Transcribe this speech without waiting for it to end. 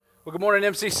Well, good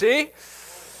morning, MCC.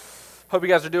 Hope you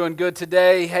guys are doing good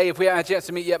today. Hey, if we haven't had a chance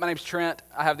to meet yet, my name's Trent.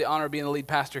 I have the honor of being the lead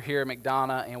pastor here at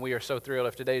McDonough, and we are so thrilled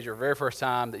if today is your very first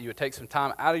time that you would take some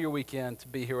time out of your weekend to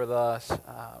be here with us.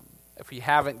 If you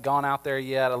haven't gone out there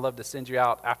yet, I'd love to send you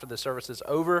out after the service is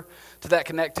over to that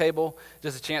Connect table.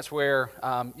 Just a chance where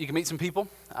you can meet some people,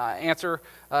 answer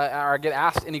or get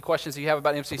asked any questions that you have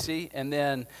about MCC, and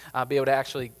then be able to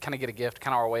actually kind of get a gift,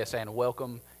 kind of our way of saying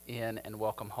welcome in and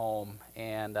welcome home.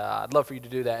 And I'd love for you to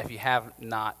do that if you have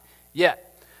not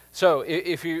yet. So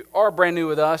if you are brand new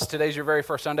with us, today's your very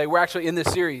first Sunday. We're actually in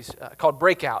this series called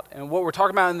Breakout. And what we're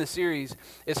talking about in this series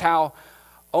is how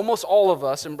almost all of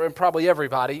us, and probably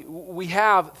everybody, we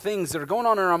have things that are going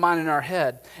on in our mind and in our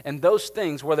head. And those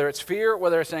things, whether it's fear,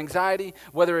 whether it's anxiety,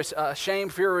 whether it's shame,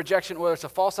 fear, rejection, whether it's a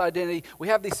false identity, we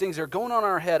have these things that are going on in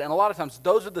our head. And a lot of times,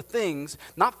 those are the things,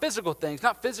 not physical things,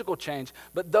 not physical change,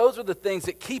 but those are the things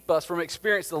that keep us from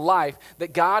experiencing the life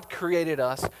that God created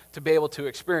us to be able to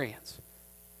experience.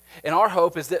 And our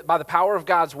hope is that by the power of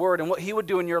God's word and what he would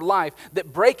do in your life,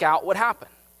 that breakout would happen.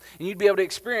 And you'd be able to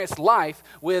experience life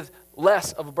with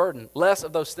less of a burden, less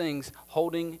of those things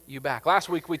holding you back. Last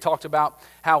week we talked about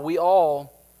how we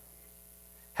all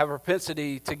have a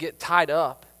propensity to get tied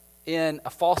up in a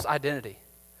false identity.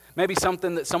 Maybe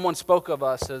something that someone spoke of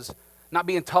us as not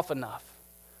being tough enough.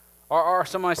 Or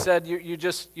somebody said, you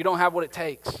don't have what it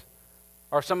takes.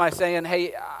 Or somebody saying,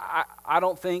 hey, I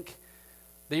don't think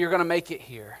that you're going to make it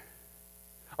here.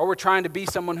 Or we're trying to be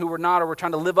someone who we're not, or we're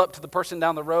trying to live up to the person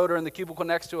down the road or in the cubicle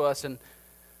next to us, and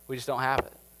we just don't have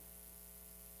it.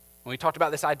 When we talked about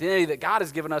this identity that God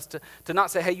has given us to not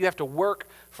say, hey, you have to work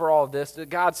for all of this, that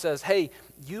God says, hey,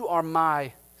 you are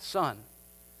my son.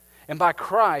 And by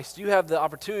Christ, you have the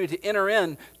opportunity to enter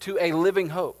into a living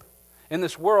hope in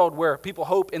this world where people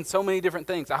hope in so many different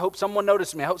things. I hope someone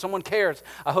notices me. I hope someone cares.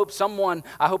 I hope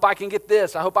I can get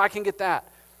this. I hope I can get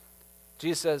that.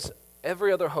 Jesus says,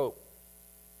 every other hope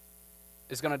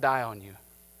is going to die on you,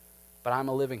 but I'm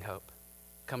a living hope.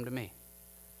 Come to me.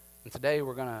 And today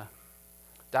we're going to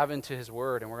dive into his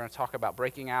word, and we're going to talk about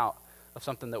breaking out of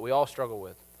something that we all struggle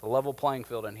with, the level playing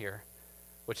field in here,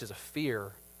 which is a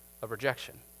fear of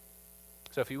rejection.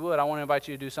 So if you would, I want to invite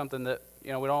you to do something that we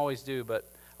don't always do, but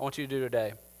I want you to do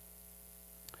today.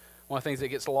 One of the things that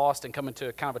gets lost in coming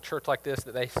to kind of a church like this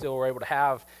that they still were able to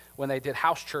have when they did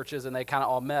house churches and they kind of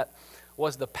all met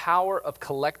was the power of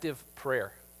collective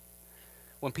prayer.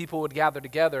 When people would gather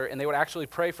together and they would actually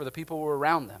pray for the people who were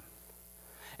around them.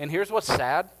 And here's what's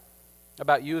sad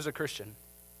about you as a Christian,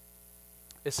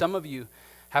 is some of you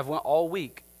have went all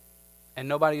week and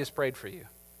nobody has prayed for you.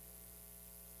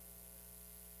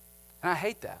 And I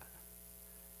hate that.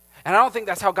 And I don't think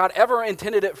that's how God ever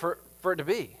intended it for it to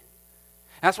be.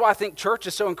 And that's why I think church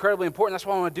is so incredibly important. That's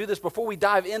why I want to do this. Before we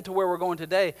dive into where we're going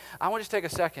today, I want to just take a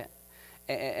second.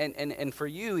 And for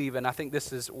you even, I think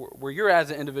this is where you're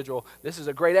as an individual, this is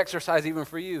a great exercise even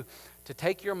for you, to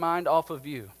take your mind off of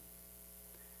you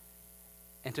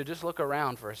and to just look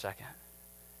around for a second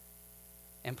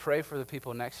and pray for the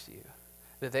people next to you,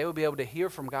 that they will be able to hear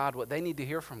from God what they need to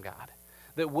hear from God,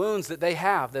 that wounds that they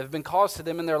have that have been caused to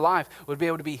them in their life would be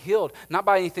able to be healed, not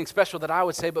by anything special that I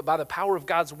would say, but by the power of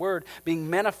God's word being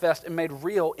manifest and made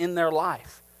real in their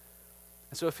life.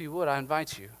 And so if you would, I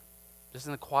invite you, just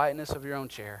in the quietness of your own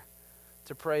chair,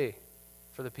 to pray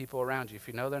for the people around you. If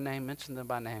you know their name, mention them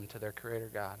by name to their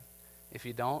Creator God. If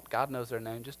you don't, God knows their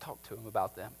name, just talk to them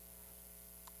about them.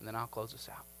 And then I'll close this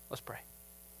out. Let's pray.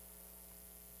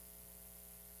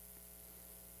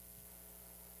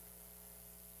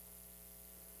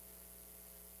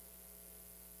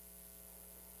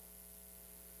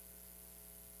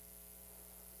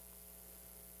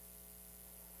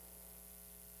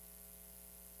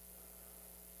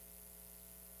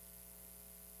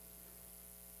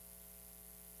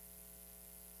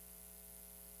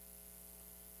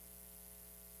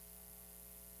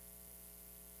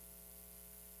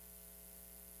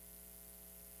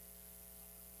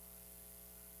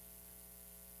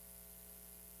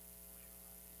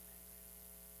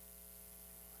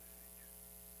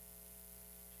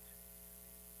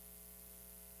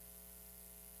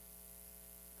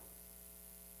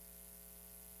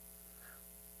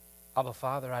 Abba,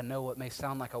 Father, I know what may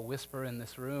sound like a whisper in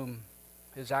this room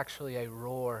is actually a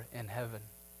roar in heaven.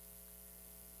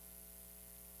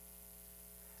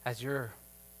 As your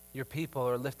people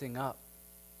are lifting up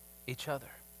each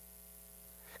other.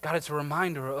 God, it's a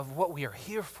reminder of what we are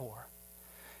here for.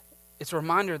 It's a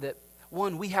reminder that,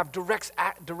 one, we have direct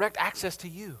access to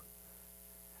you.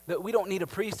 That we don't need a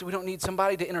priest, we don't need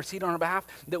somebody to intercede on our behalf,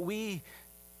 that we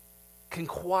can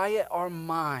quiet our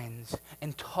minds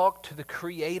and talk to the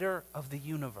creator of the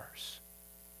universe.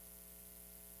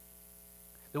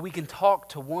 that we can talk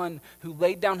to one who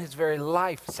laid down his very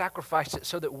life, sacrificed it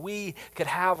so that we could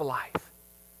have life.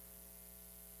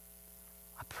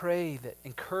 I pray that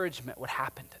encouragement would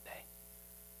happen today.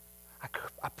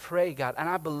 I pray, God, and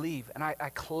I believe, and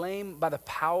I claim by the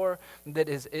power that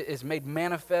is made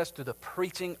manifest through the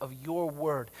preaching of your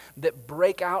word, that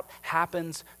breakout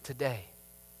happens today,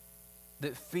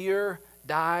 that fear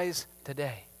dies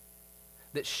today,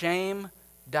 that shame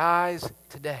dies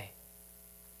today,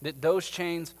 that those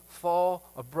chains fall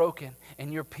or broken,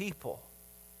 and your people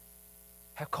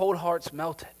have cold hearts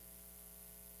melted,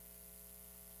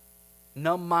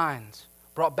 numb minds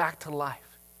brought back to life,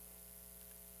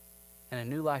 and a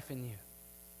new life in you.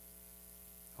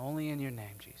 Only in your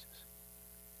name, Jesus.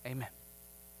 Amen.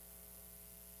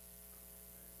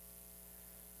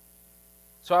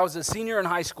 So I was a senior in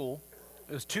high school.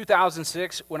 It was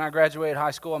 2006 when I graduated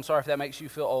high school. I'm sorry if that makes you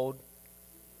feel old.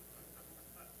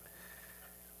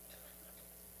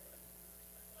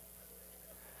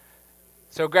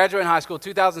 So graduating high school,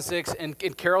 2006, in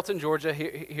Carrollton, Georgia,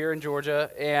 here in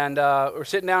Georgia, and we're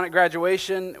sitting down at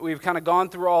graduation. We've kind of gone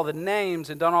through all the names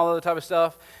and done all the other type of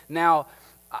stuff. Now,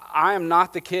 I am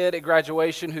not the kid at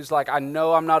graduation who's like, I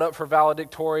know I'm not up for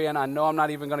valedictorian. I know I'm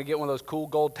not even going to get one of those cool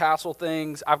gold tassel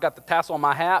things. I've got the tassel on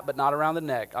my hat, but not around the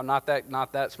neck. I'm not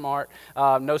that smart.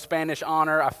 No Spanish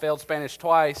honor. I failed Spanish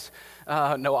twice.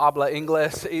 No habla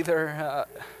inglés either.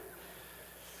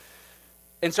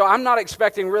 And so I'm not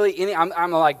expecting really any,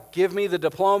 I'm like, give me the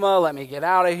diploma, let me get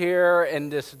out of here,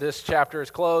 and this chapter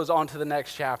is closed, on to the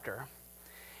next chapter.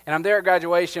 And I'm there at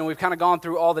graduation, we've kind of gone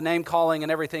through all the name calling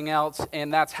and everything else,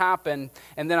 and that's happened.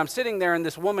 And then I'm sitting there, and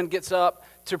this woman gets up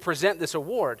to present this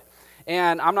award.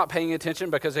 And I'm not paying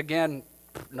attention because, again,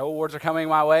 no awards are coming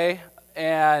my way.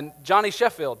 And Johnny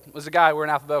Sheffield was the guy, we're in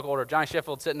alphabetical order, Johnny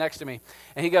Sheffield sitting next to me.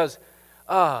 And he goes,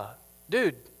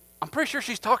 dude, I'm pretty sure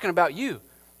she's talking about you.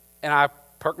 And I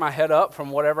perked my head up from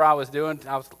whatever I was doing.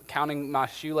 I was counting my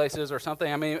shoelaces or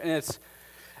something. I mean,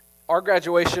 our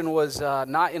graduation was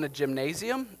not in a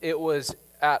gymnasium. It was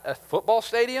at a football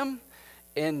stadium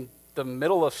in the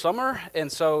middle of summer.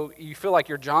 And so you feel like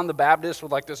you're John the Baptist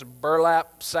with like this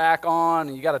burlap sack on,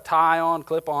 and you got a tie on,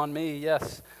 clip on me.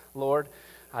 Yes, Lord.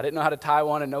 I didn't know how to tie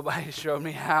one, and nobody showed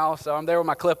me how. So I'm there with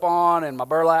my clip on and my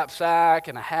burlap sack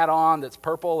and a hat on that's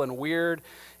purple and weird.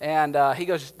 And he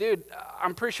goes, dude,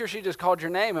 I'm pretty sure she just called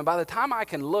your name. And by the time I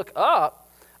can look up,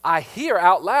 I hear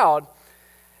out loud,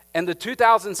 and the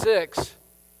 2006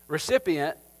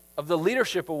 recipient of the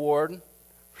Leadership Award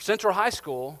for Central High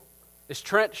School is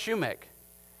Trent Shoemake.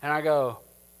 And I go,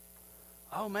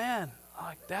 oh, man,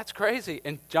 like, that's crazy.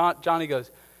 And Johnny goes,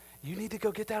 you need to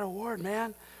go get that award,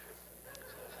 man.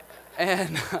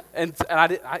 And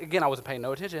I wasn't paying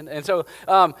no attention, and so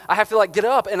I have to like get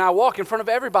up and I walk in front of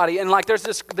everybody, and like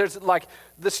there's like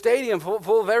the stadium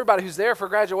full of everybody who's there for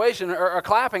graduation are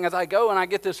clapping as I go and I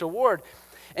get this award,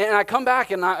 and I come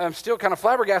back and I'm still kind of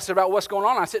flabbergasted about what's going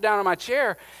on. I sit down in my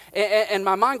chair, and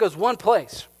my mind goes one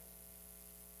place.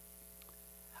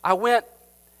 I went,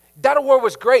 that award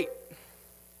was great,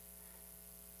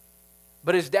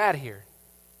 but is Dad here?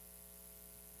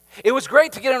 It was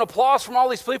great to get an applause from all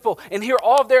these people and hear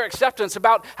all of their acceptance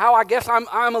about how I guess I'm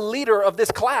a leader of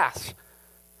this class.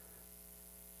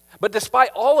 But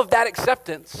despite all of that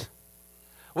acceptance,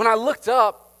 when I looked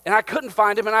up and I couldn't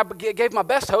find him, and I gave my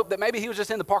best hope that maybe he was just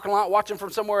in the parking lot watching from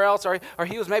somewhere else, or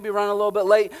he was maybe running a little bit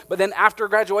late. But then after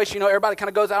graduation, everybody kind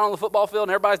of goes out on the football field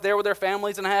and everybody's there with their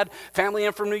families, and I had family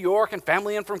in from New York and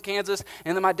family in from Kansas,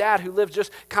 and then my dad, who lived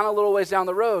just kind of a little ways down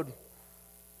the road,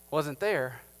 wasn't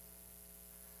there.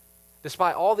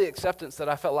 Despite all the acceptance that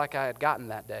I felt like I had gotten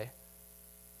that day,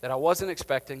 that I wasn't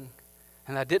expecting,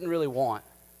 and I didn't really want,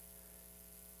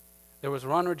 there was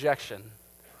one rejection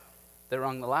that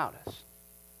rung the loudest,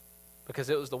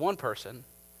 because it was the one person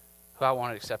who I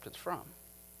wanted acceptance from.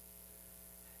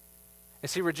 And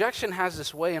see, rejection has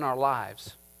this way in our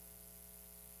lives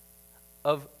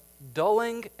of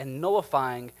dulling and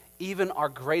nullifying even our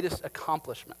greatest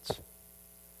accomplishments.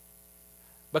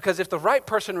 Because if the right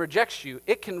person rejects you,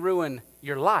 it can ruin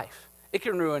your life. It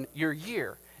can ruin your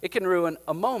year. It can ruin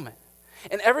a moment.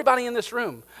 And everybody in this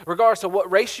room, regardless of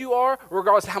what race you are,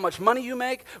 regardless of how much money you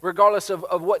make, regardless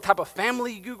of what type of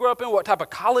family you grew up in, what type of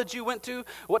college you went to,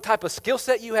 what type of skill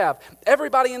set you have,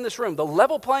 everybody in this room, the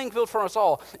level playing field for us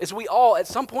all is we all, at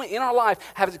some point in our life,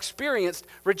 have experienced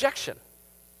rejection.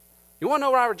 You want to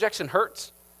know why rejection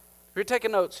hurts? If you're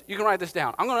taking notes, you can write this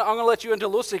down. I'm gonna let you into a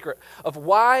little secret of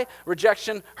why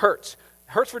rejection hurts.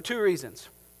 It hurts for two reasons.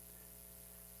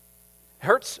 It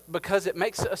hurts because it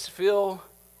makes us feel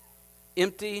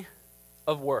empty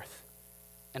of worth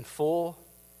and full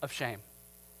of shame.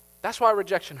 That's why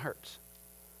rejection hurts.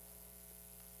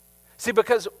 See,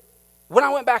 because when I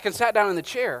went back and sat down in the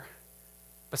chair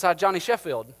beside Johnny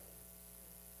Sheffield,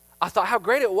 I thought how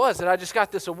great it was that I just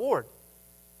got this award.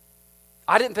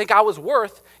 I didn't think I was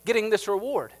worth getting this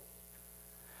reward.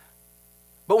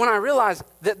 But when I realized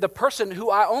that the person who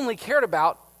I only cared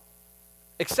about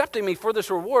accepting me for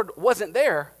this reward wasn't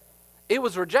there, it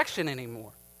was rejection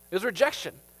anymore. It was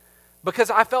rejection. Because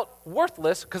I felt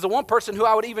worthless because the one person who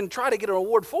I would even try to get an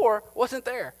award for wasn't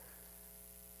there.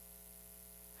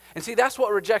 And see, that's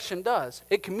what rejection does.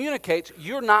 It communicates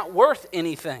you're not worth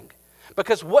anything.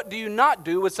 Because what do you not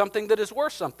do with something that is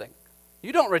worth something?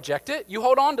 You don't reject it. You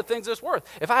hold on to things it's worth.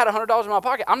 If I had $100 in my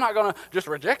pocket, I'm not going to just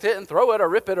reject it and throw it or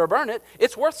rip it or burn it.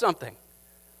 It's worth something.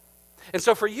 And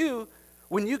so for you,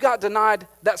 when you got denied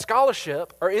that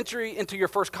scholarship or entry into your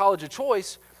first college of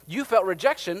choice, you felt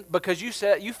rejection because you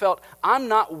felt, I'm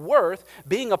not worth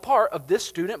being a part of this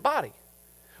student body.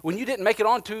 When you didn't make it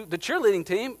onto the cheerleading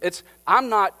team, it's, I'm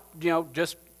not,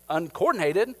 just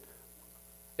uncoordinated.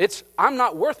 It's, I'm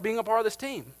not worth being a part of this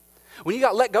team. When you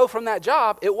got let go from that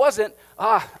job, it wasn't,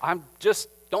 I'm just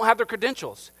don't have the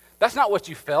credentials. That's not what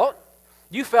you felt.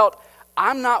 You felt,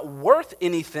 I'm not worth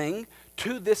anything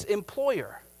to this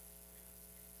employer.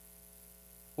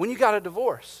 When you got a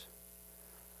divorce,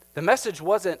 the message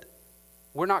wasn't,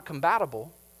 we're not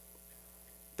compatible.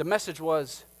 The message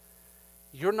was,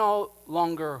 you're no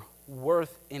longer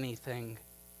worth anything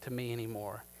to me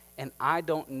anymore, and I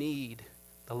don't need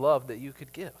the love that you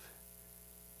could give.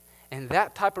 And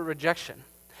that type of rejection,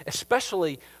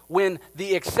 especially when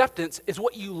the acceptance is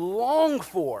what you long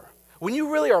for, when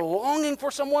you really are longing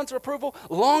for someone's approval,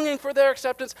 longing for their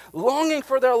acceptance, longing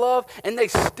for their love, and they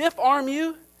stiff arm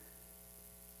you,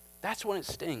 that's when it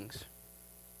stings.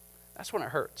 That's when it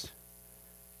hurts.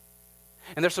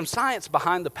 And there's some science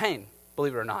behind the pain,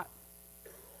 believe it or not.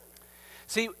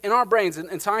 See, in our brains,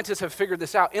 and scientists have figured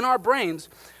this out, in our brains,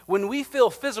 when we feel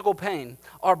physical pain,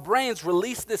 our brains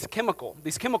release these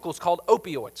chemicals called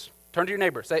opioids. Turn to your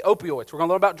neighbor, say opioids. We're going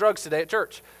to learn about drugs today at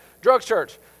church. Drugs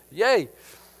church, yay.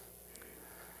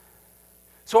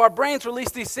 So our brains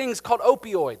release these things called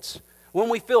opioids when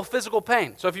we feel physical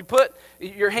pain. So if you put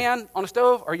your hand on a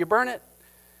stove or you burn it,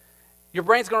 your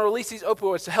brain's going to release these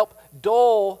opioids to help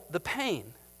dull the pain.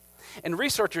 And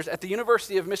researchers at the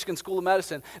University of Michigan School of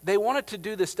Medicine, they wanted to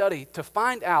do this study to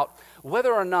find out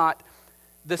whether or not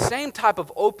the same type of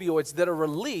opioids that are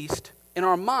released in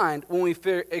our mind when we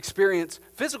experience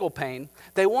physical pain,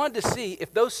 they wanted to see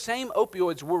if those same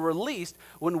opioids were released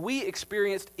when we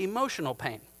experienced emotional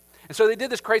pain. And so they did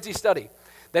this crazy study.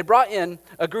 They brought in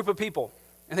a group of people,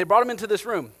 and they brought them into this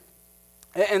room.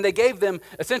 And they gave them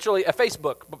essentially a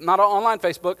Facebook, not an online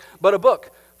Facebook, but a book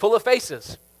full of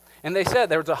faces. And they said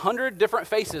there was 100 different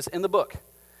faces in the book.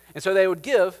 And so they would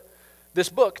give this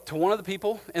book to one of the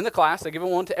people in the class. They give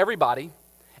one to everybody.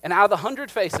 And out of the 100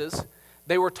 faces,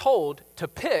 they were told to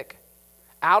pick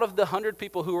out of the 100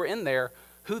 people who were in there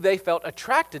who they felt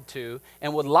attracted to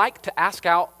and would like to ask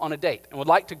out on a date and would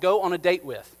like to go on a date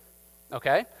with.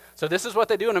 Okay? So this is what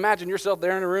they do, and imagine yourself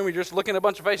there in a room, you're just looking at a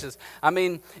bunch of faces. I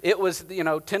mean, it was,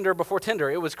 Tinder before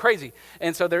Tinder. It was crazy.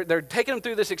 And so they're taking them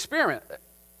through this experiment.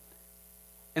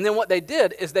 And then what they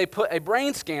did is they put a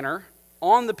brain scanner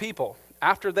on the people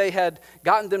after they had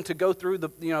gotten them to go through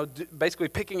basically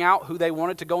picking out who they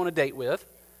wanted to go on a date with.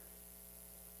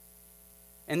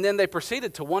 And then they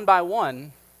proceeded to one by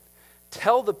one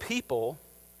tell the people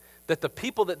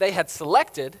that they had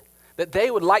selected that they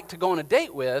would like to go on a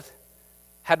date with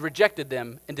had rejected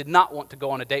them and did not want to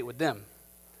go on a date with them.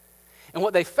 And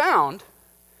what they found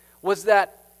was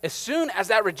that as soon as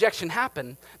that rejection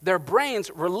happened, their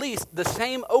brains released the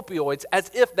same opioids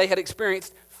as if they had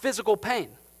experienced physical pain.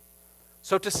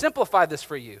 So to simplify this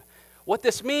for you, what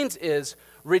this means is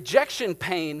rejection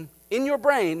pain in your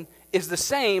brain is the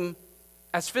same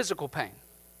as physical pain.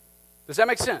 Does that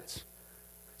make sense?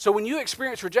 So when you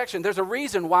experience rejection, there's a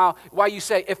reason why you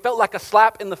say it felt like a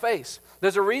slap in the face.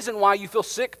 There's a reason why you feel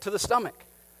sick to the stomach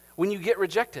when you get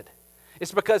rejected.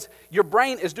 It's because your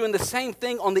brain is doing the same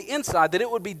thing on the inside that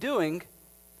it would be doing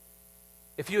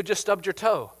if you had just stubbed your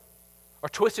toe or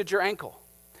twisted your ankle.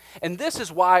 And this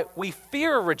is why we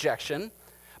fear rejection,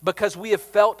 because we have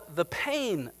felt the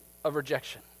pain of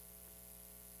rejection.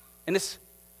 And this,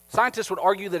 scientists would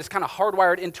argue that it's kind of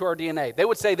hardwired into our DNA. They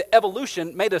would say that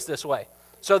evolution made us this way,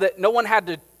 so that no one had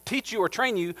to teach you or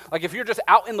train you. Like if you're just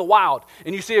out in the wild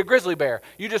and you see a grizzly bear,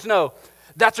 you just know,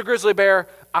 that's a grizzly bear.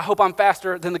 I hope I'm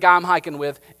faster than the guy I'm hiking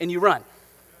with, and you run.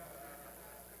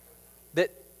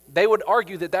 That they would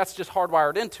argue that that's just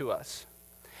hardwired into us.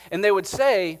 And they would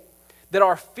say that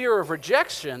our fear of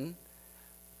rejection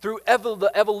through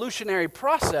the evolutionary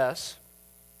process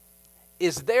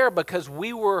is there because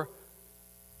we were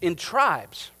in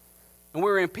tribes, and we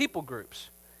were in people groups,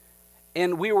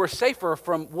 and we were safer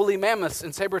from woolly mammoths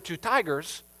and saber-toothed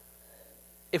tigers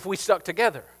if we stuck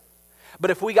together. But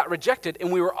if we got rejected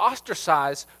and we were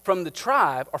ostracized from the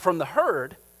tribe or from the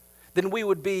herd, then we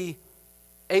would be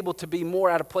able to be more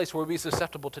at a place where we'd be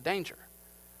susceptible to danger.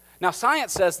 Now,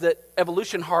 science says that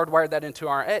evolution hardwired that into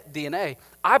our DNA.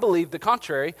 I believe the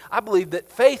contrary. I believe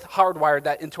that faith hardwired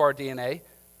that into our DNA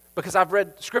because I've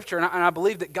read Scripture and I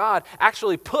believe that God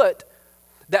actually put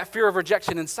that fear of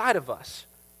rejection inside of us.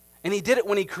 And He did it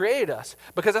when He created us,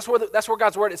 because that's where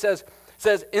God's Word, it says,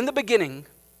 in the beginning,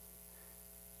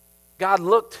 God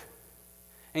looked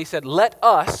and He said, let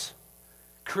us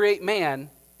create man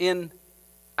in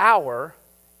our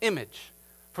image.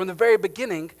 From the very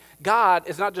beginning, God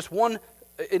is not just one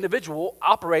individual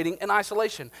operating in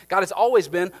isolation. God has always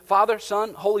been Father,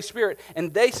 Son, Holy Spirit.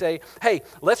 And they say, hey,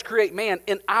 let's create man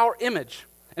in our image.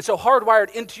 And so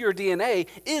hardwired into your DNA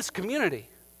is community.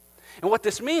 And what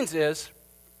this means is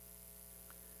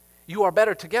you are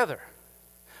better together.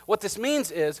 What this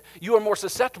means is you are more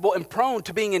susceptible and prone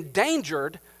to being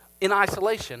endangered in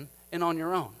isolation and on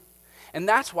your own. And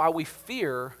that's why we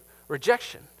fear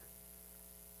rejection.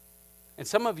 And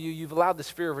some of you, you've allowed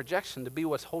this fear of rejection to be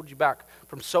what's holding you back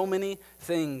from so many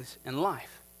things in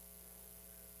life.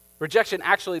 Rejection,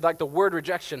 actually, like the word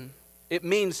rejection, it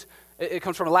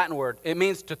comes from a Latin word. It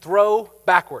means to throw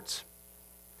backwards.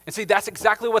 And see, that's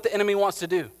exactly what the enemy wants to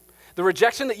do. The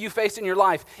rejection that you face in your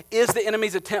life is the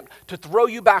enemy's attempt to throw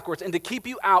you backwards and to keep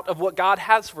you out of what God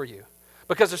has for you.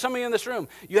 Because there's some of you in this room,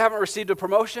 you haven't received a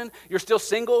promotion, you're still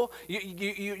single,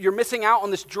 you're missing out on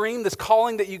this dream, this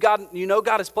calling that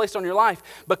God has placed on your life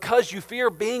because you fear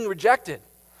being rejected.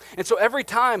 And so every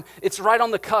time it's right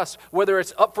on the cusp, whether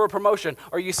it's up for a promotion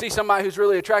or you see somebody who's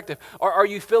really attractive or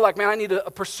you feel like, man, I need to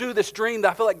pursue this dream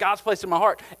that I feel like God's placed in my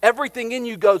heart, everything in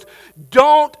you goes,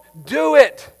 don't do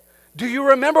it. Do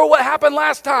you remember what happened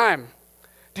last time?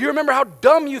 Do you remember how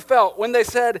dumb you felt when they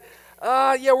said,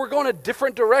 yeah, we're going a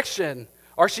different direction?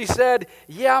 Or she said,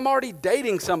 yeah, I'm already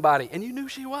dating somebody, and you knew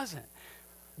she wasn't.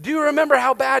 Do you remember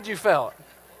how bad you felt?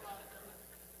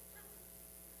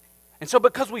 And so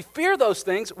because we fear those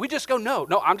things, we just go, no,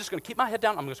 I'm just going to keep my head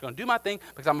down. I'm just going to do my thing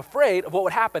because I'm afraid of what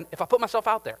would happen if I put myself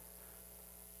out there.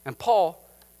 And Paul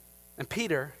and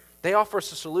Peter, they offer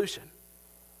us a solution.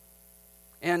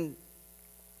 And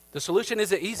the solution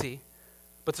isn't easy,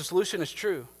 but the solution is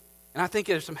true. And I think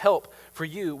there's some help for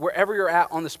you wherever you're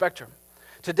at on the spectrum.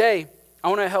 Today, I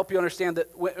want to help you understand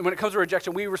that when it comes to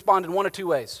rejection, we respond in one of two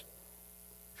ways.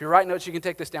 If you're writing notes, you can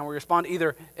take this down. We respond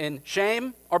either in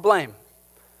shame or blame.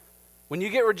 When you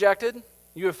get rejected,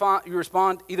 you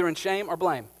respond either in shame or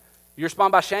blame. You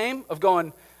respond by shame of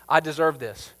going, I deserve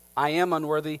this. I am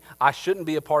unworthy. I shouldn't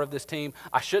be a part of this team.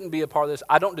 I shouldn't be a part of this.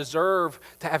 I don't deserve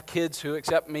to have kids who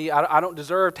accept me. I don't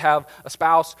deserve to have a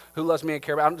spouse who loves me and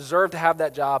cares about me. I don't deserve to have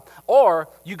that job. Or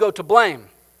you go to blame.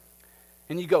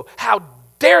 And you go, how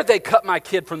dare they cut my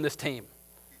kid from this team?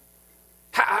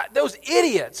 Those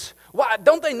idiots. Why,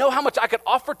 don't they know how much I could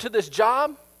offer to this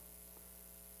job?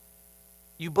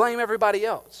 You blame everybody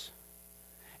else.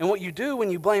 And what you do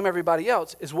when you blame everybody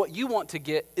else is what you want to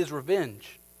get is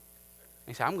revenge. And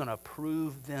you say, I'm going to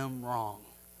prove them wrong.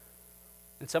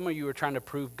 And some of you are trying to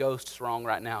prove ghosts wrong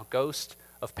right now. Ghosts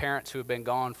of parents who have been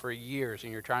gone for years,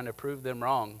 and you're trying to prove them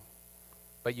wrong.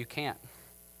 But you can't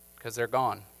because they're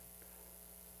gone.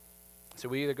 So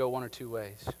we either go one or two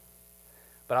ways.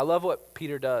 But I love what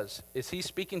Peter does. Is he's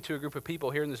speaking to a group of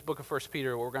people here in this book of 1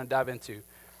 Peter, what we're going to dive into.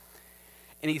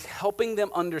 And he's helping them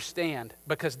understand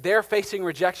because they're facing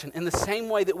rejection in the same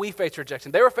way that we face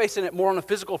rejection. They were facing it more on a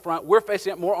physical front. We're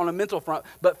facing it more on a mental front,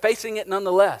 but facing it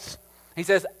nonetheless. He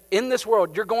says, in this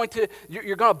world, you're going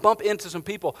to bump into some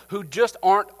people who just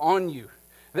aren't on you.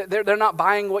 They're not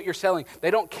buying what you're selling. They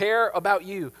don't care about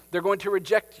you. They're going to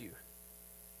reject you.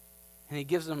 And he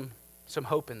gives them some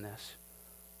hope in this.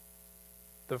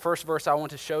 The first verse I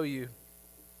want to show you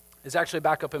is actually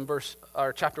back up in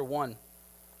chapter 1.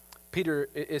 Peter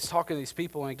is talking to these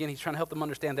people, and again, he's trying to help them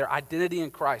understand their identity in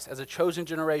Christ as a chosen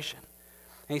generation.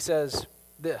 And he says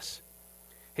this.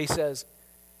 He says,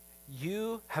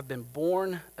 you have been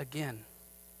born again.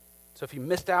 So if you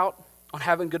missed out on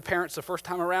having good parents the first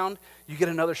time around, you get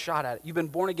another shot at it. You've been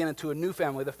born again into a new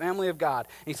family, the family of God.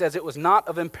 And he says it was not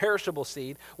of imperishable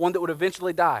seed, one that would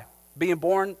eventually die. Being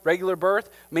born, regular birth,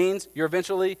 means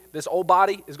this old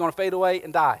body is going to fade away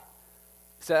and die.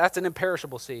 So that's an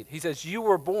imperishable seed. He says you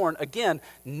were born, again,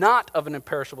 not of an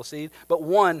imperishable seed, but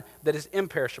one that is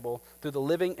imperishable through the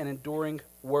living and enduring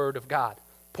word of God.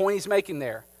 Point he's making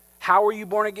there. How are you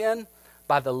born again?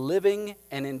 By the living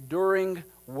and enduring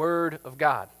word of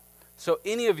God. So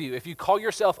any of you, if you call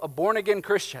yourself a born-again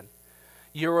Christian,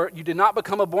 you did not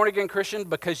become a born-again Christian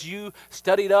because you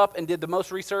studied up and did the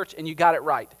most research and you got it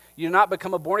right. You did not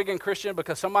become a born-again Christian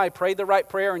because somebody prayed the right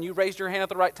prayer and you raised your hand at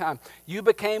the right time. You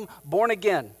became born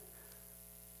again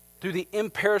through the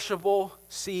imperishable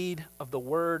seed of the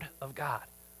Word of God.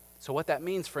 So what that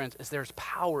means, friends, is there's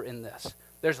power in this.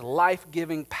 There's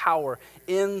life-giving power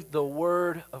in the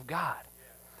Word of God.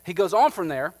 He goes on from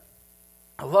there.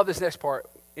 I love this next part.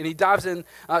 And he dives in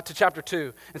to chapter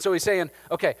 2. And so he's saying,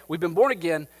 okay, we've been born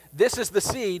again. This is the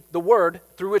seed, the word,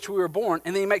 through which we were born.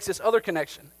 And then he makes this other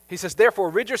connection. He says, therefore,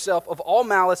 rid yourself of all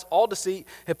malice, all deceit,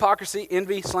 hypocrisy,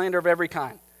 envy, slander of every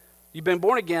kind. You've been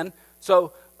born again,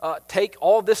 so take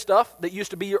all this stuff that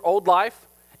used to be your old life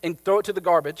and throw it to the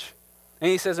garbage. And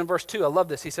he says in verse 2, I love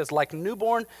this. He says, like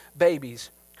newborn babies,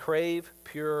 crave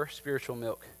pure spiritual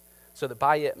milk, so that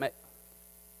by it may...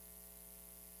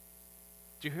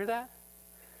 Did you hear that?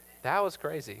 That was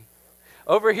crazy.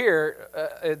 Over here,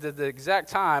 at the exact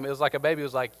time, it was like a baby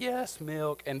was like, yes,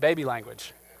 milk, and baby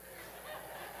language.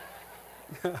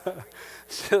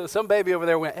 So some baby over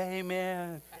there went,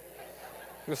 amen.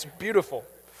 It was beautiful.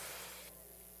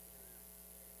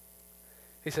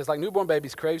 He says, like newborn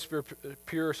babies, crave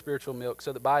pure spiritual milk,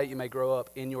 so that by it you may grow up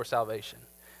in your salvation,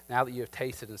 now that you have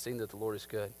tasted and seen that the Lord is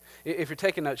good. If you're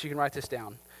taking notes, you can write this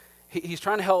down. He's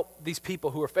trying to help these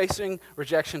people who are facing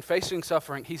rejection, facing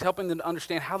suffering. He's helping them to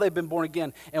understand how they've been born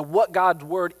again and what God's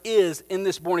word is in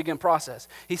this born again process.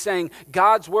 He's saying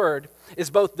God's word is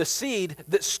both the seed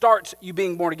that starts you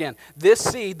being born again. This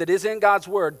seed that is in God's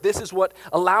word, this is what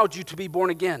allowed you to be born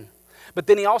again. But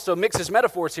then he also mixes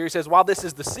metaphors here. He says, while this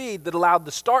is the seed that allowed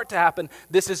the start to happen,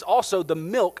 this is also the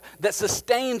milk that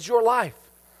sustains your life.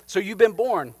 So you've been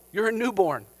born. You're a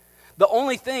newborn. The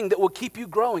only thing that will keep you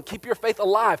growing, keep your faith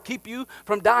alive, keep you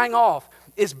from dying off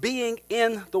is being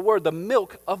in the Word. The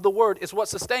milk of the Word is what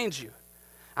sustains you.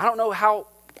 I don't know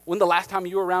when the last time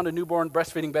you were around a newborn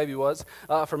breastfeeding baby was.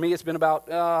 For me, it's been about,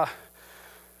 about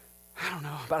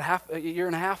a year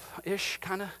and a half-ish,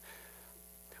 kind of.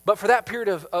 But for that period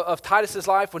of Titus's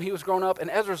life, when he was growing up, and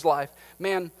Ezra's life,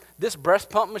 man, this breast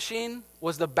pump machine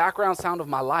was the background sound of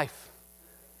my life.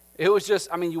 It was just,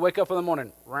 you wake up in the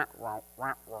morning.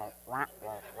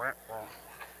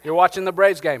 You're watching the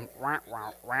Braves game.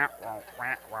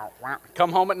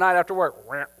 Come home at night after work.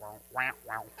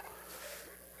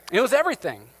 It was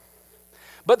everything.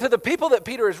 But to the people that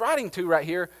Peter is writing to right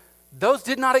here, those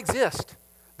did not exist.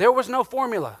 There was no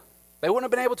formula. They wouldn't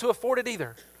have been able to afford it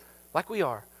either, like we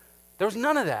are. There was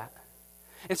none of that.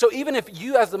 And so even if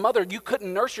you as the mother, you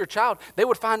couldn't nurse your child, they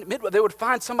would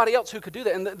find somebody else who could do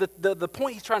that. And the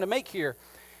point he's trying to make here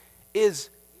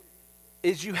is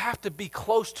you have to be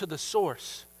close to the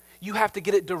source. You have to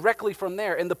get it directly from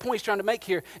there. And the point he's trying to make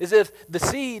here is if the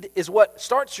seed is what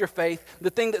starts your faith, the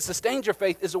thing that sustains your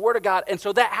faith is the Word of God. And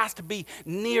so that has to be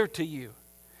near to you.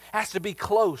 It has to be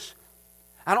close.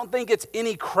 I don't think it's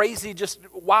any crazy, just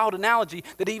wild analogy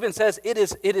that even says it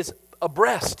is a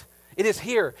breast. It is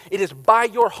here. It is by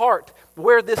your heart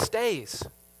where this stays.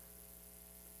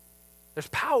 There's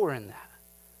power in that.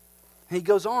 And he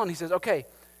goes on, he says, okay,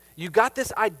 you got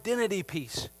this identity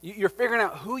piece. You're figuring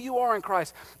out who you are in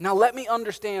Christ. Now let me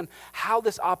understand how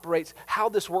this operates, how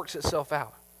this works itself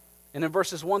out. And in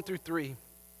verses 1 through 3,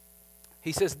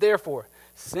 he says, therefore,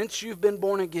 since you've been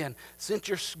born again, since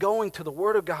you're going to the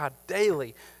Word of God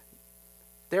daily,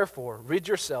 therefore, rid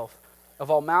yourself of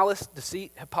all malice,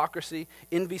 deceit, hypocrisy,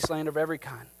 envy, slander of every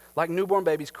kind. Like newborn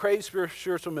babies, crave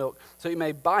spiritual milk, so you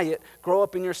may by it grow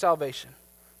up in your salvation,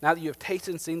 now that you have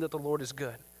tasted and seen that the Lord is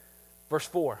good. Verse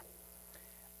 4,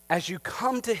 as you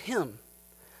come to Him,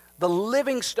 the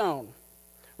living stone,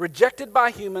 rejected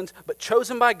by humans, but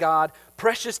chosen by God,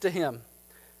 precious to Him,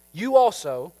 you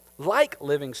also, like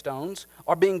living stones,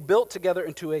 are being built together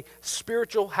into a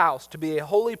spiritual house to be a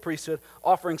holy priesthood,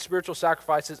 offering spiritual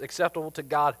sacrifices acceptable to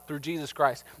God through Jesus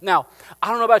Christ. Now, I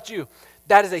don't know about you,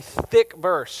 that is a thick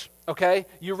verse, okay?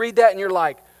 You read that and you're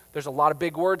like, there's a lot of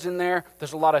big words in there.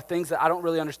 There's a lot of things that I don't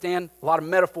really understand, a lot of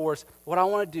metaphors. What I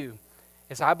want to do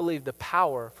is I believe the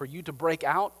power for you to break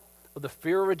out of the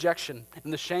fear of rejection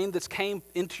and the shame that's came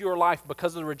into your life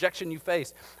because of the rejection you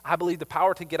faced, I believe the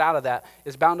power to get out of that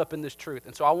is bound up in this truth.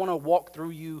 And so I want to walk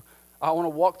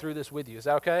through this with you. Is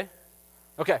that okay?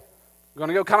 Okay. We're going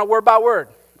to go kind of word by word.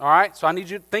 All right? So I need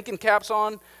you thinking caps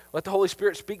on. Let the Holy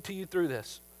Spirit speak to you through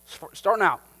this. Starting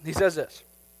out, he says this.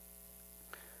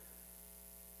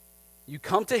 You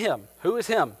come to Him. Who is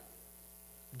Him?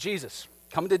 Jesus.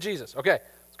 Come to Jesus. Okay.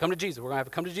 Let's come to Jesus. We're going to have a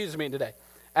come to Jesus meeting today.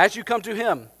 As you come to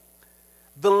Him,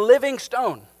 the living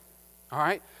stone. All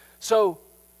right? So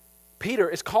Peter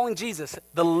is calling Jesus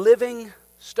the living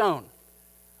stone.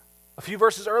 A few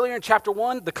verses earlier in chapter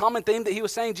 1, the common theme that he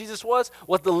was saying Jesus was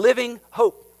the living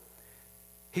hope.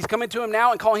 He's coming to him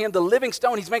now and calling him the living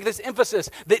stone. He's making this emphasis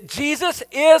that Jesus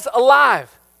is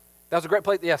alive. That was a great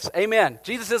place. Yes, amen.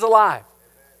 Jesus is alive.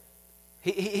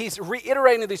 He's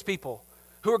reiterating to these people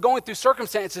who are going through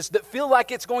circumstances that feel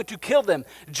like it's going to kill them.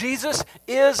 Jesus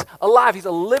is alive. He's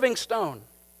a living stone.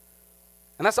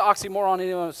 And that's an oxymoron in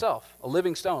and of itself. A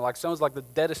living stone. Like stone's like the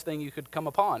deadest thing you could come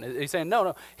upon. He's saying,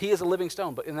 no, he is a living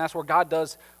stone. And that's where God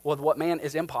does with what man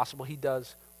is impossible. He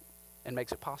does and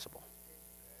makes it possible.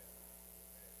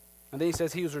 And then he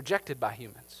says he was rejected by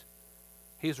humans.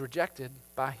 He was rejected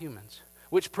by humans.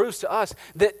 Which proves to us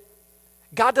that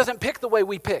God doesn't pick the way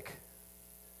we pick.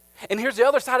 And here's the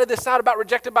other side of this side about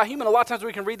rejected by human. A lot of times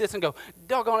we can read this and go,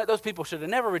 doggone it, those people should have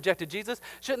never rejected Jesus.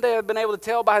 Shouldn't they have been able to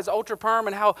tell by his ultra perm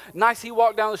and how nice he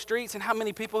walked down the streets and how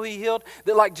many people he healed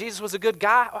that like Jesus was a good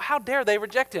guy? How dare they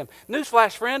reject him?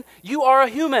 Newsflash, friend, you are a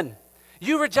human.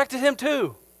 You rejected him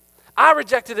too. I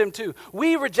rejected him too.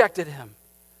 We rejected him.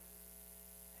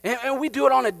 And we do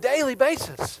it on a daily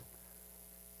basis.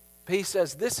 But he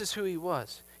says this is who he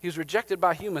was. He was rejected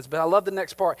by humans, but I love the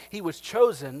next part. He was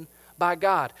chosen by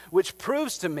God, which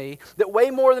proves to me that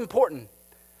way more important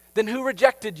than who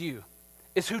rejected you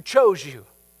is who chose you.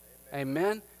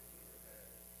 Amen.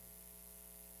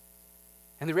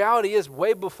 And the reality is,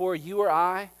 way before you or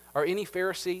I or any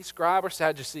Pharisee, scribe, or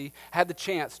Sadducee had the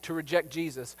chance to reject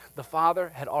Jesus, the Father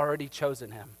had already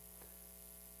chosen him.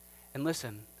 And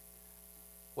listen,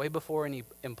 way before any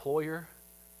employer,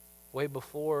 way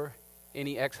before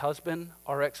any ex-husband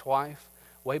or ex-wife,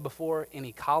 way before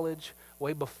any college,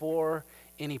 way before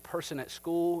any person at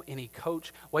school, any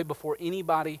coach, way before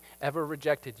anybody ever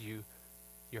rejected you,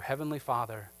 your heavenly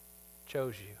Father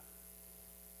chose you.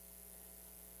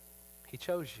 He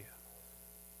chose you.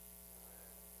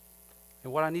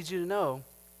 And what I need you to know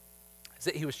is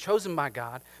that he was chosen by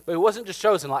God, but he wasn't just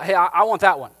chosen like, hey, I want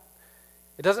that one.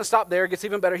 It doesn't stop there. It gets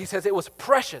even better. He says it was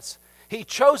precious. He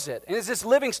chose it. And it's this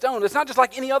living stone. It's not just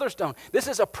like any other stone. This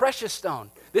is a precious stone.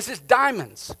 This is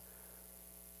diamonds.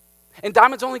 And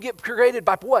diamonds only get created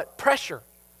by what? Pressure.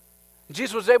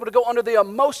 Jesus was able to go under the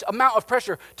most amount of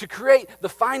pressure to create the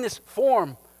finest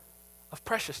form of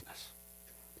preciousness.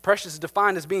 Precious is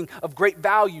defined as being of great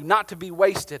value, not to be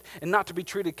wasted and not to be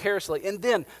treated carelessly. And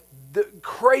then the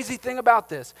crazy thing about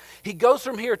this, he goes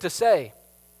from here to say,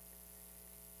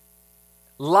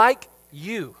 like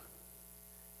you.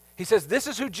 He says, this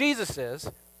is who Jesus is.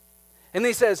 And then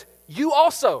he says, you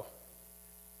also.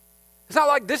 It's not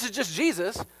like this is just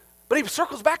Jesus, but he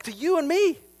circles back to you and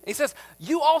me. He says,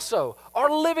 you also are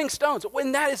living stones.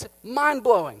 And that is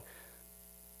mind-blowing.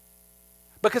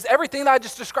 Because everything that I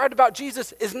just described about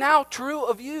Jesus is now true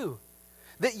of you.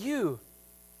 That you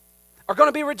are going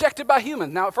to be rejected by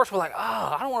humans. Now, at first we're like,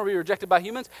 I don't want to be rejected by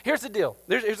humans. Here's the deal.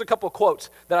 Here's a couple of quotes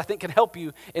that I think can help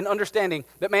you in understanding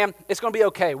that, man, it's going to be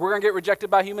okay. We're going to get rejected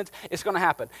by humans. It's going to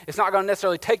happen. It's not going to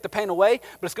necessarily take the pain away,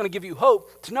 but it's going to give you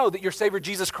hope to know that your Savior,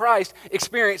 Jesus Christ,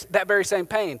 experienced that very same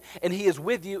pain, and he is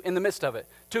with you in the midst of it.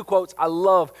 Two quotes I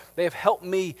love. They have helped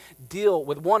me deal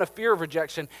with, one, a fear of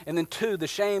rejection, and then two, the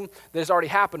shame that has already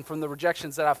happened from the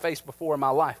rejections that I've faced before in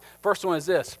my life. First one is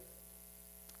this.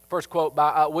 First quote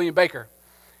by William Baker.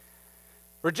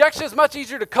 Rejection is much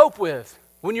easier to cope with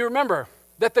when you remember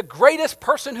that the greatest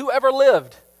person who ever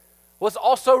lived was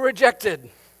also rejected.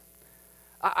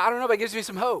 I don't know, but it gives me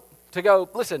some hope to go,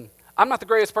 listen, I'm not the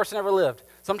greatest person ever lived.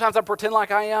 Sometimes I pretend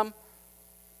like I am,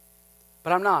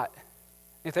 but I'm not.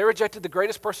 If they rejected the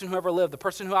greatest person who ever lived, the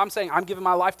person who I'm saying I'm giving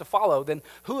my life to follow, then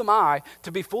who am I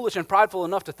to be foolish and prideful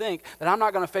enough to think that I'm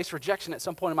not going to face rejection at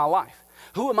some point in my life?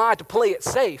 Who am I to play it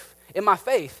safe in my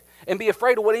faith and be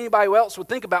afraid of what anybody else would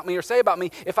think about me or say about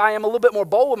me if I am a little bit more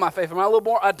bold with my faith, if I'm a little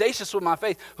more audacious with my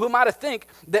faith? Who am I to think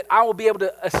that I will be able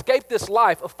to escape this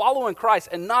life of following Christ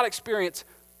and not experience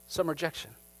some rejection?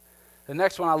 The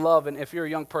next one I love, and if you're a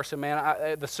young person,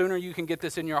 man, the sooner you can get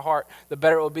this in your heart, the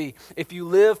better it will be. If you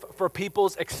live for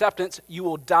people's acceptance, you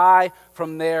will die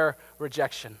from their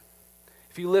rejection.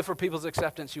 If you live for people's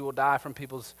acceptance, you will die from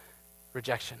people's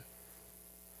rejection.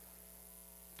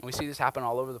 And we see this happen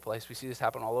all over the place. We see this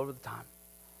happen all over the time.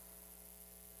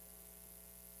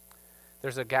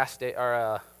 There's a gas station or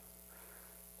a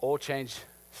oil change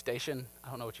station. I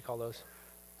don't know what you call those.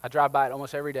 I drive by it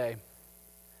almost every day.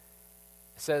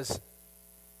 It says,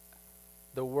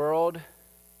 the world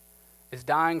is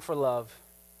dying for love,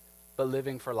 but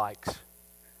living for likes.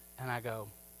 And I go,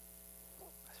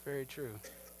 that's very true.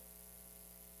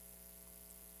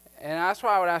 And that's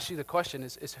why I would ask you the question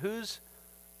is whose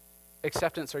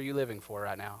acceptance are you living for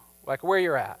right now? Like where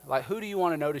you're at. Like who do you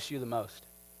want to notice you the most?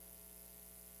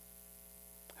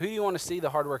 Who do you want to see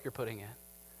the hard work you're putting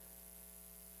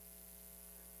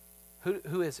in?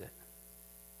 Who is it?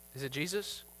 Is it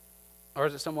Jesus? Or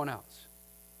is it someone else?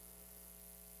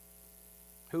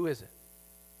 Who is it?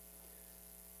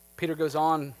 Peter goes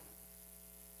on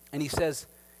and he says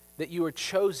that you are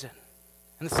chosen.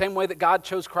 In the same way that God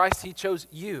chose Christ, he chose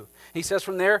you. He says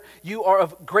from there, you are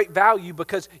of great value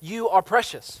because you are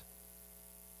precious.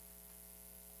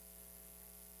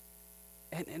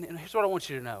 And here's what I want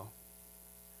you to know.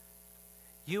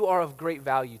 You are of great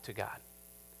value to God.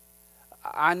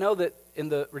 I know that in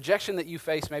the rejection that you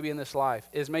face maybe in this life,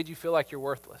 it has made you feel like you're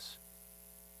worthless.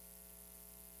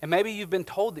 And maybe you've been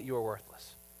told that you are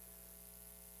worthless.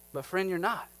 But friend, you're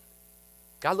not.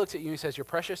 God looks at you and he says, you're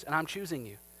precious and I'm choosing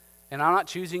you. And I'm not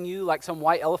choosing you like some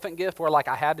white elephant gift where like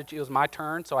it was my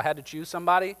turn, so I had to choose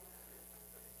somebody.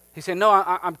 He said, no,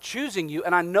 I'm choosing you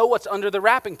and I know what's under the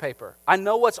wrapping paper. I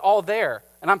know what's all there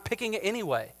and I'm picking it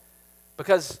anyway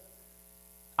because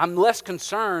I'm less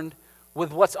concerned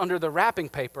with what's under the wrapping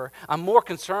paper. I'm more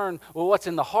concerned with what's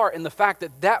in the heart and the fact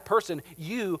that that person,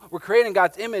 you, were created in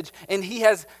God's image and he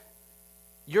has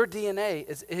your DNA,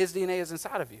 his DNA is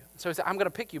inside of you. So he said, I'm going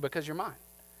to pick you because you're mine.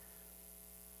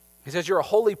 He says you're a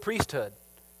holy priesthood,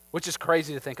 which is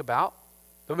crazy to think about.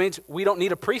 That means we don't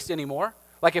need a priest anymore.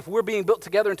 Like if we're being built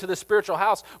together into this spiritual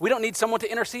house, we don't need someone to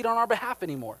intercede on our behalf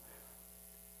anymore.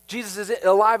 Jesus is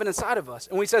alive and inside of us.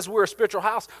 And when he says we're a spiritual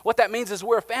house, what that means is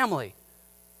we're a family.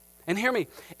 And hear me,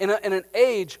 in an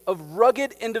age of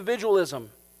rugged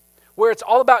individualism, where it's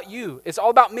all about you, it's all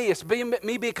about me, it's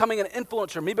me becoming an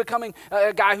influencer, me becoming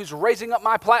a guy who's raising up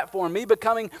my platform, me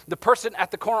becoming the person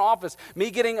at the corner office,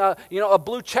 me getting a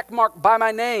blue check mark by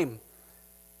my name.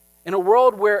 In a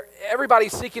world where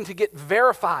everybody's seeking to get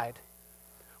verified,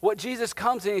 what Jesus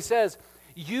comes and he says,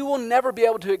 you will never be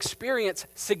able to experience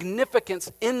significance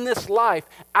in this life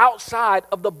outside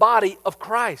of the body of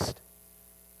Christ.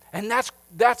 And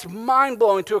that's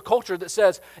mind-blowing to a culture that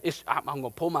says, I'm going to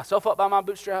pull myself up by my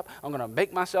bootstrap. I'm going to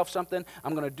make myself something.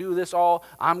 I'm going to do this all.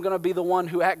 I'm going to be the one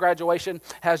who at graduation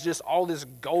has just all this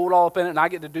gold all up in it, and I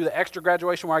get to do the extra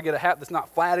graduation where I get a hat that's not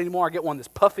flat anymore. I get one that's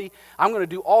puffy. I'm going to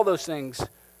do all those things.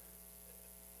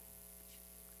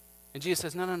 And Jesus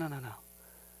says, no.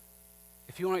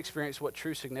 If you want to experience what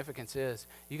true significance is,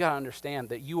 you got to understand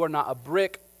that you are not a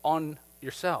brick on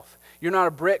yourself. You're not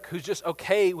a brick who's just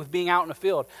okay with being out in the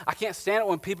field. I can't stand it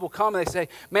when people come and they say,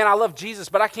 man, I love Jesus,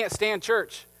 but I can't stand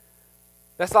church.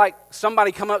 That's like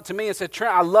somebody come up to me and said,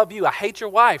 Trent, I love you. I hate your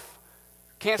wife.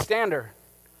 Can't stand her.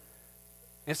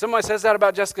 And somebody says that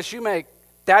about Jessica Shoemake,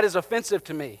 that is offensive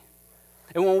to me.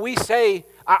 And when we say,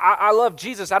 I love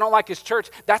Jesus, I don't like his church,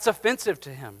 that's offensive to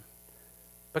him.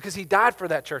 Because he died for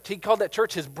that church. He called that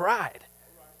church his bride.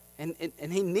 And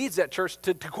he needs that church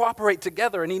to cooperate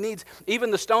together. And he needs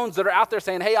even the stones that are out there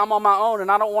saying, hey, I'm on my own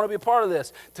and I don't want to be a part of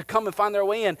this, to come and find their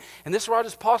way in. And this is where I'll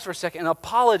just pause for a second and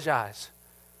apologize.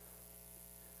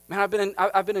 Man,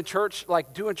 I've been in church,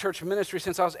 like doing church ministry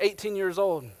since I was 18 years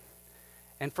old.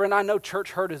 And friend, I know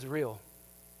church hurt is real.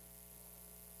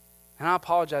 And I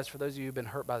apologize for those of you who've been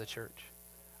hurt by the church.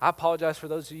 I apologize for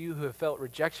those of you who have felt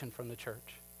rejection from the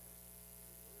church.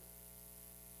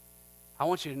 I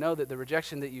want you to know that the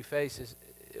rejection that you face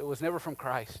it was never from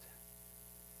Christ.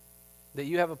 That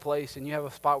you have a place and you have a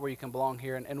spot where you can belong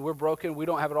here. And we're broken. We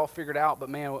don't have it all figured out. But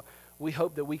man, we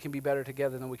hope that we can be better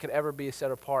together than we could ever be set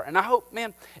apart. And I hope,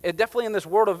 man, definitely in this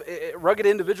world of rugged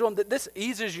individualism, that this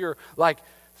eases your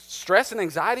stress and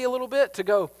anxiety a little bit to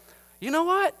go, you know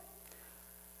what?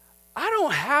 I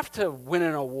don't have to win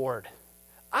an award.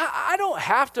 I don't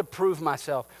have to prove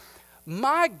myself.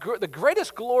 The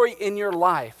greatest glory in your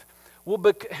life will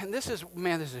be, and this is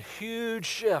a huge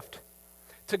shift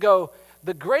to go,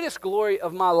 the greatest glory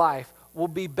of my life will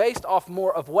be based off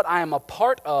more of what I am a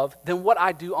part of than what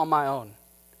I do on my own.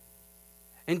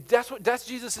 And that's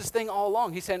Jesus' thing all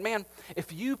along. He said, man,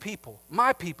 if you people,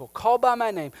 my people, called by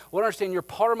my name, will understand you're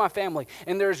part of my family,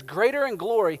 and there's greater in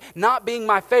glory not being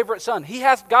my favorite son.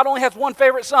 God only has one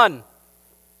favorite son.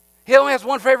 He only has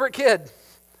one favorite kid.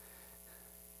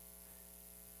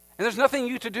 And there's nothing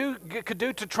you could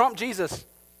do to trump Jesus,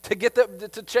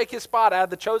 to shake his spot out of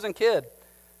the chosen kid.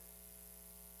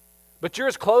 But you're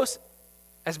as close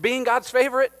as being God's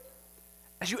favorite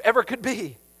as you ever could be.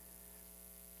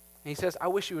 And he says, I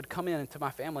wish you would come into my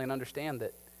family and understand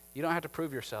that you don't have to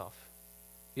prove yourself.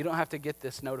 You don't have to get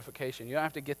this notification. You don't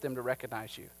have to get them to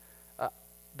recognize you.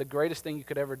 The greatest thing you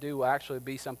could ever do will actually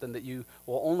be something that you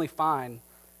will only find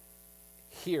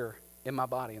here in my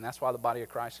body. And that's why the body of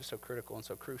Christ is so critical and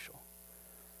so crucial.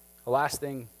 The last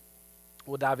thing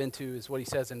we'll dive into is what he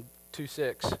says in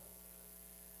 2:6.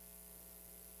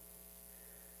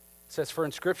 It says, for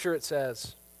in Scripture it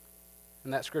says,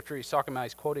 And that scripture he's talking about,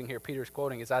 he's quoting here, Peter's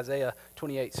quoting, is Isaiah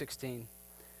 28:16.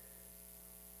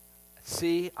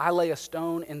 See, I lay a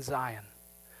stone in Zion,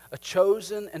 a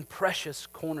chosen and precious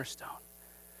cornerstone.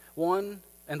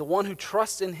 The one who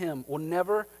trusts in him will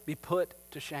never be put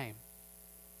to shame.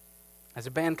 As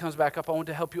the band comes back up, I want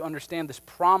to help you understand this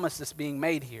promise that's being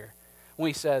made here when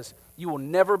he says, you will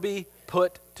never be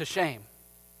put to shame.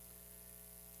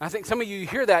 I think some of you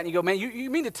hear that and you go, man, you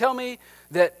mean to tell me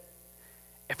that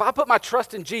if I put my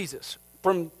trust in Jesus,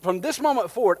 from this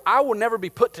moment forward, I will never be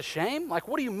put to shame? Like,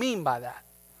 what do you mean by that?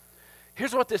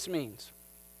 Here's what this means.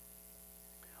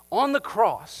 On the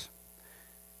cross,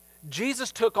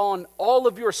 Jesus took on all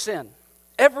of your sin,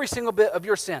 every single bit of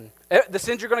your sin. The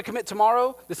sins you're going to commit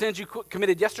tomorrow, the sins you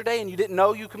committed yesterday and you didn't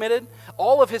know you committed,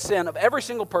 all of his sin of every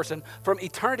single person from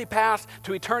eternity past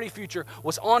to eternity future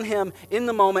was on him in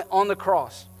the moment on the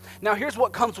cross. Now here's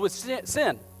what comes with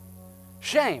sin.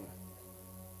 Shame.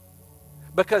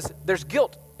 Because there's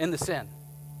guilt in the sin.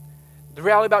 The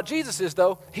reality about Jesus is,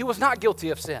 though, he was not guilty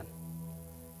of sin.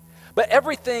 But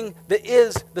everything that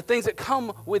is the things that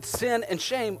come with sin and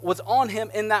shame was on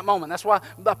him in that moment. That's why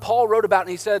Paul wrote about it and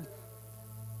he said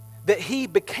that he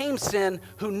became sin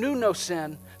who knew no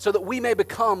sin so that we may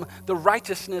become the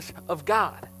righteousness of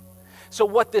God. So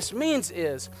what this means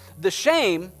is the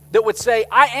shame that would say,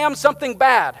 I am something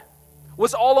bad,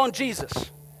 was all on Jesus.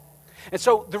 And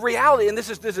so the reality, and this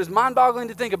is mind-boggling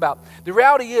to think about, the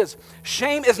reality is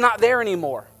shame is not there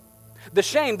anymore. The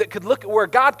shame that could look where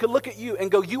God could look at you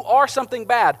and go, you are something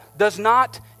bad, does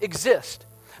not exist.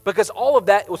 Because all of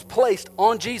that was placed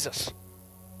on Jesus.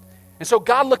 And so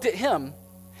God looked at him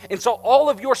and saw all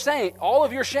of your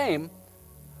shame,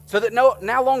 so that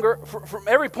no longer, from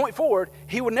every point forward,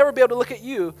 he would never be able to look at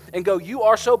you and go, you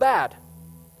are so bad.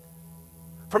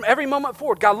 From every moment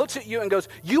forward, God looks at you and goes,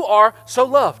 you are so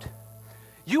loved.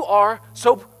 You are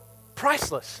so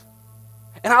priceless.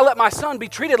 And I let my son be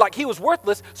treated like he was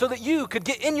worthless so that you could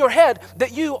get in your head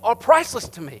that you are priceless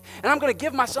to me. And I'm going to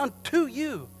give my son to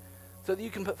you so that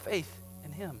you can put faith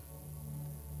in him.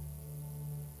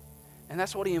 And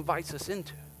that's what he invites us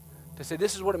into. To say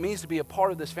this is what it means to be a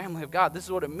part of this family of God. This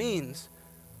is what it means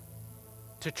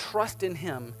to trust in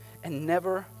him and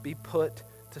never be put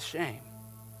to shame.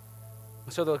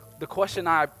 So the question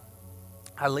I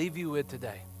leave you with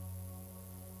today.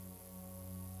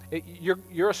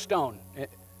 You're a stone.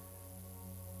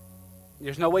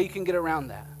 There's no way you can get around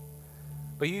that.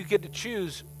 But you get to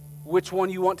choose which one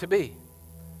you want to be.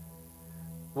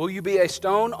 Will you be a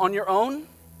stone on your own,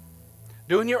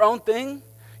 doing your own thing,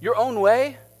 your own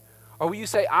way? Or will you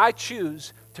say, I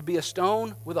choose to be a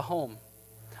stone with a home.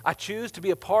 I choose to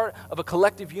be a part of a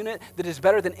collective unit that is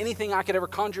better than anything I could ever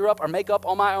conjure up or make up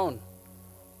on my own.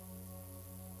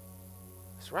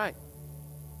 That's right.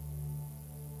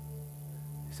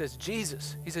 He says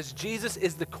Jesus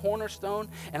is the cornerstone,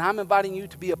 and I'm inviting you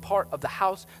to be a part of the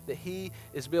house that he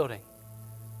is building.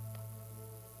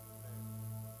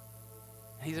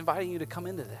 And he's inviting you to come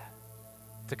into that,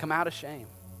 to come out of shame.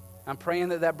 I'm praying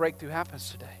that breakthrough happens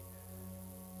today.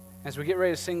 As we get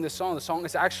ready to sing this song, the song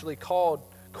is actually called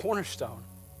Cornerstone.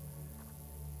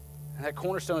 And that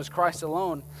cornerstone is Christ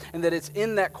alone, and that it's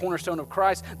in that cornerstone of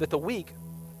Christ that the weak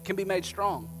can be made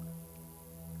strong,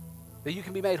 that you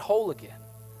can be made whole again.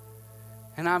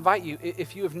 And I invite you,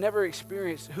 if you have never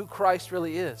experienced who Christ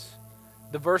really is,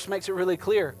 the verse makes it really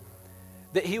clear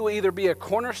that he will either be a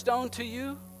cornerstone to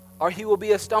you or he will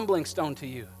be a stumbling stone to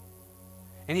you.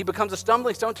 And he becomes a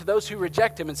stumbling stone to those who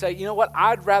reject him and say, you know what,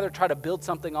 I'd rather try to build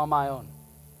something on my own.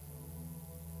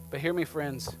 But hear me,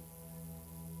 friends,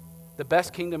 the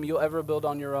best kingdom you'll ever build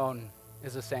on your own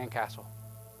is a sandcastle.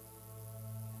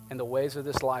 And the ways of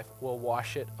this life will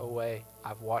wash it away.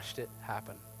 I've watched it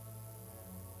happen.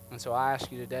 And so I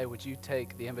ask you today, would you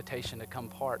take the invitation to come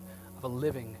part of a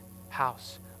living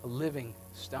house, a living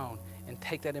stone, and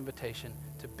take that invitation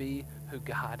to be who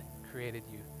God created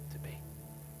you to be?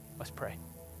 Let's pray.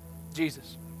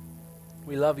 Jesus,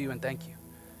 we love you and thank you.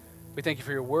 We thank you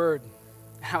for your word,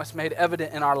 how it's made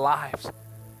evident in our lives,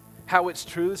 how its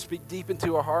truths speak deep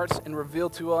into our hearts and reveal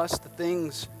to us the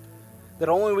things that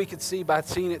only we could see by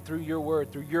seeing it through your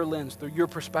word, through your lens, through your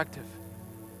perspective.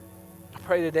 I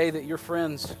pray today that your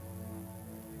friends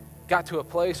got to a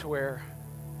place where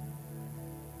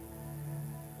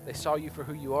they saw you for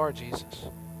who you are, Jesus.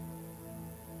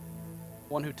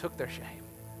 One who took their shame,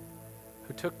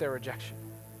 who took their rejection,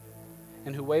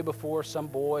 and who way before some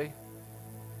boy,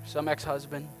 some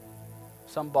ex-husband,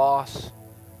 some boss,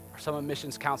 or some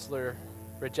admissions counselor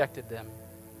rejected them,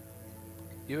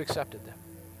 you accepted them.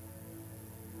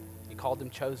 You called them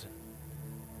chosen.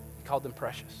 You called them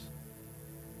precious.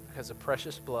 Because the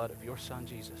precious blood of your son,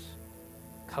 Jesus,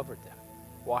 covered them,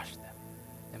 washed them,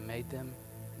 and made them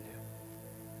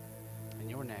new. In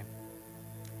your name.